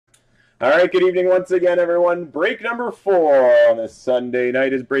All right, good evening once again, everyone. Break number 4 on this Sunday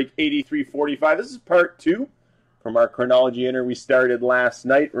night is break 8345. This is part 2 from our chronology inner we started last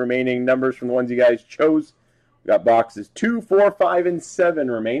night. Remaining numbers from the ones you guys chose. We got boxes 2, 4, 5, and 7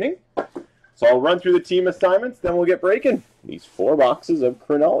 remaining. So I'll run through the team assignments, then we'll get breaking these 4 boxes of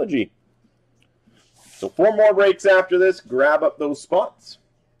chronology. So 4 more breaks after this. Grab up those spots.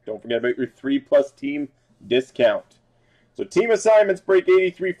 Don't forget about your 3+ team discount. So team assignments break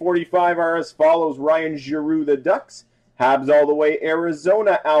 8345 are as follows. Ryan Giroux, the Ducks. Habs all the way,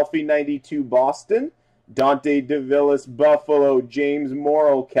 Arizona. Alfie 92, Boston. Dante DeVillis, Buffalo. James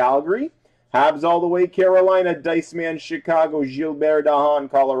Morrow, Calgary. Habs all the way, Carolina. Diceman, Chicago. Gilbert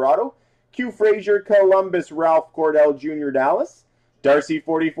Dahan, Colorado. Q Frazier, Columbus. Ralph Cordell Jr., Dallas. Darcy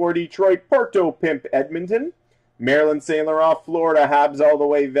 44, Detroit. Porto Pimp, Edmonton. Maryland St. Laurent, Florida. Habs all the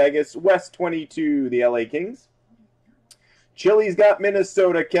way, Vegas. West 22, the LA Kings. Chili's got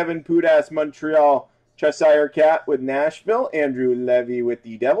Minnesota, Kevin Pudas, Montreal, Cheshire Cat with Nashville, Andrew Levy with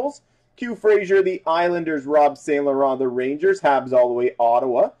the Devils, Q Frazier, the Islanders, Rob St. Laurent, the Rangers, Habs all the way,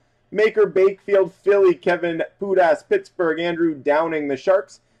 Ottawa, Maker Bakefield, Philly, Kevin Pudas, Pittsburgh, Andrew Downing, the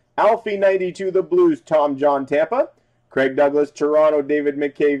Sharks, Alfie 92, the Blues, Tom John, Tampa, Craig Douglas, Toronto, David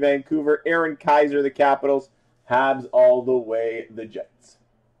McKay, Vancouver, Aaron Kaiser, the Capitals, Habs all the way, the Jets.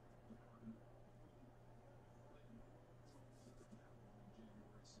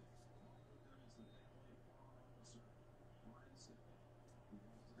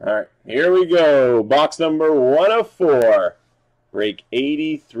 All right, here we go. Box number 1 of 4. Break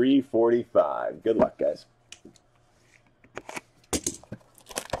 8345. Good luck, guys.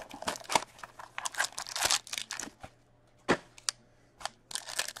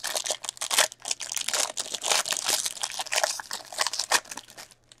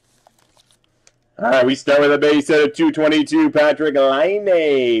 All right, we start with a base set of 222. Patrick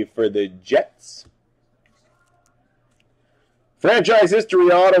Laine for the Jets. Franchise history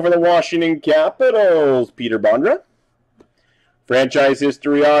auto for the Washington Capitals, Peter Bondra. Franchise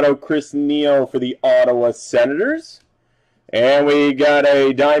history auto, Chris Neal for the Ottawa Senators. And we got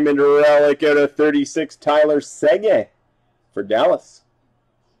a diamond relic out of 36, Tyler Seguin for Dallas.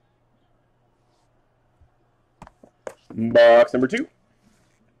 Box number 2.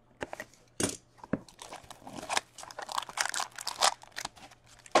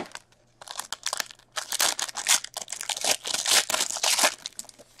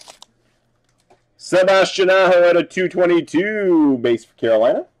 Sebastian Aho at a 222, base for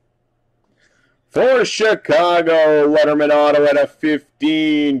Carolina. For Chicago, Letterman auto at a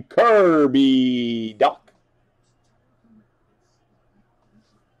 15, Kirby Dach.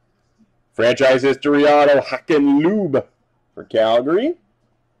 Franchise history auto, Hacken Lube for Calgary.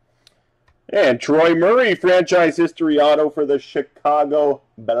 And Troy Murray, franchise history auto for the Chicago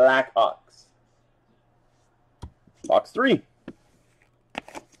Blackhawks. Box 3.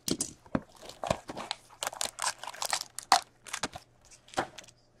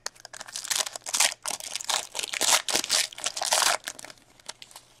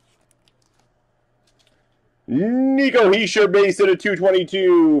 Nico Hischier, base at a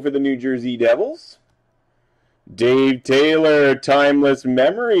 222 for the New Jersey Devils. Dave Taylor, Timeless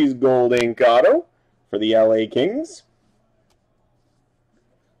Memories Gold Ink Auto for the LA Kings.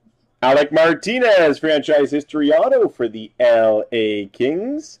 Alec Martinez, franchise history auto for the LA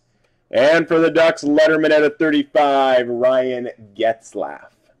Kings. And for the Ducks, Letterman at a 35, Ryan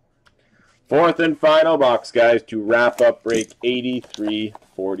Getzlaf. 4th and final box, guys, to wrap up break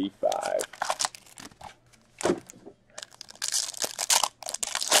 8345.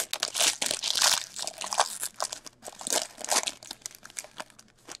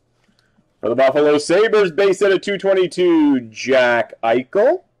 For the Buffalo Sabres, base at a 222, Jack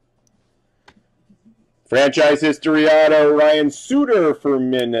Eichel. Franchise history auto, Ryan Suter for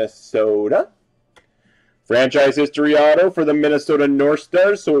Minnesota. Franchise history auto for the Minnesota North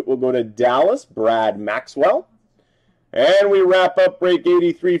Stars, so it will go to Dallas, Brad Maxwell. And we wrap up break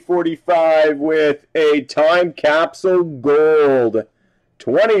 8345 with a time capsule gold.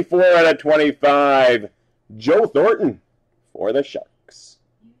 24 out of 25, Joe Thornton for the Sharks.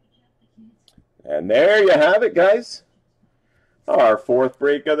 And there you have it, guys. Our 4th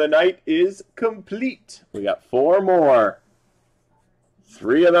break of the night is complete. We got 4 more.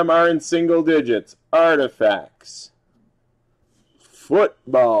 3 of them are in single digits. Artifacts.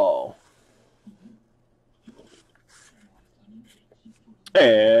 Football.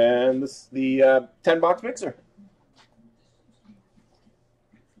 And the 10-box mixer.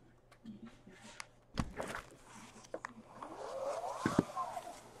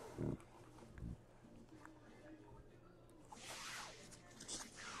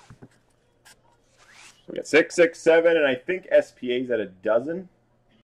 we got 6, 6, 7, and I think SPA's at a dozen.